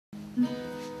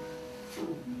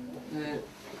Het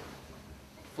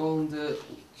volgende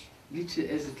liedje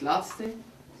is het laatste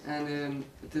en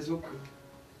het is ook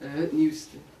het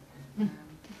nieuwste.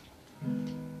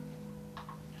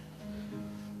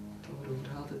 Waarover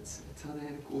gaat het? Het gaat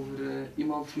eigenlijk over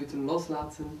iemand moeten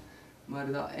loslaten,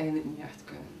 maar dat eigenlijk niet echt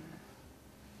kunnen.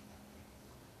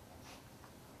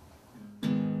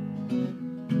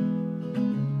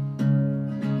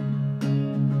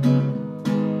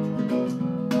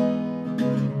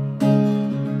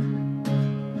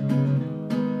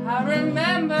 I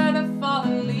remember the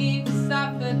fallen leaves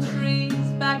of the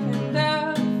trees back in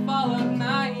the fall of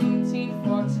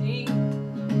 1914.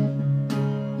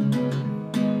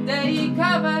 They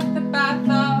covered the path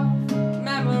of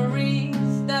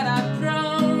memories that I've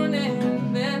drawn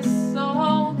in this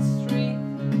old street.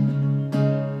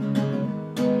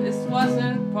 This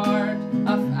wasn't part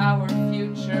of our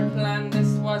future plan,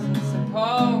 this wasn't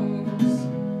supposed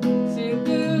to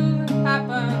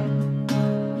happen.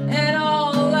 And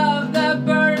all of the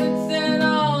birds and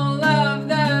all of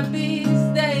the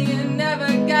bees, they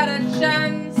never got a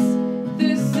chance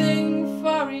to sing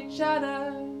for each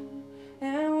other.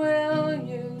 And will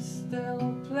you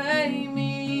still play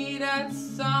me that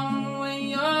song when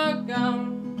you're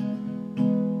gone?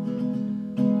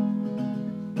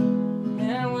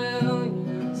 And will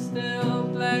you still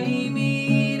play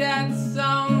me that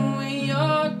song when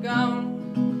you're gone?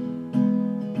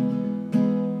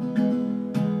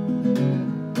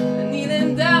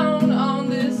 Down on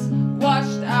this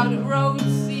washed out road,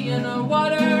 seeing the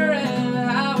water and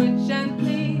how it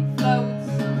gently floats.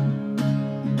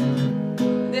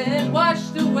 Then it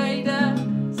washed away the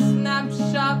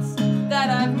snapshots that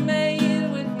I've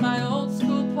made with my old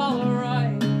school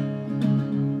Polaroid.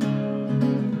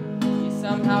 You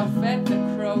somehow fed the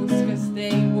crows 'cause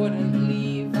they wouldn't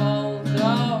leave,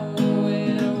 although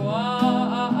it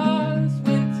was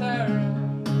winter.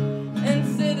 And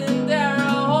sitting there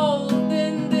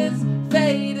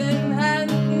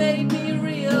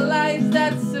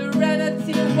that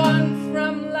serenity won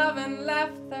from love and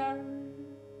laughter.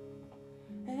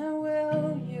 And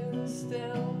will you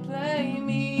still play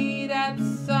me that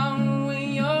song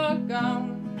when you're gone?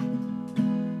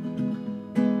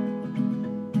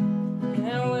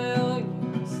 And will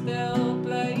you still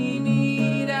play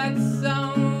me that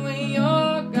song when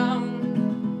you're gone?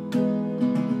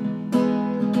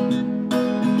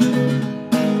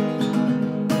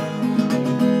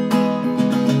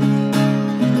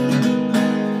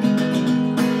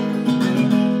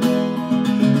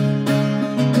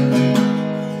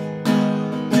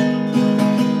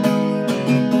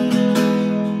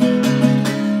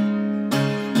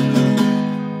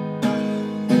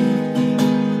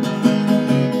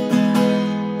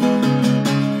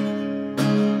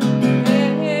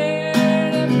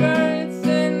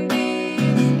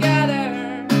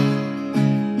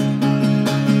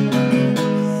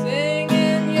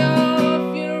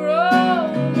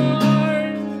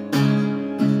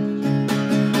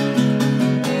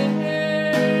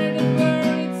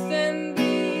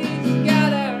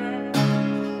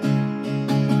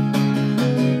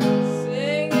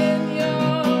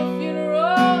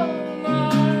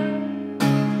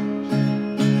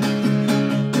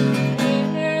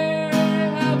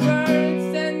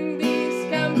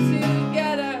 To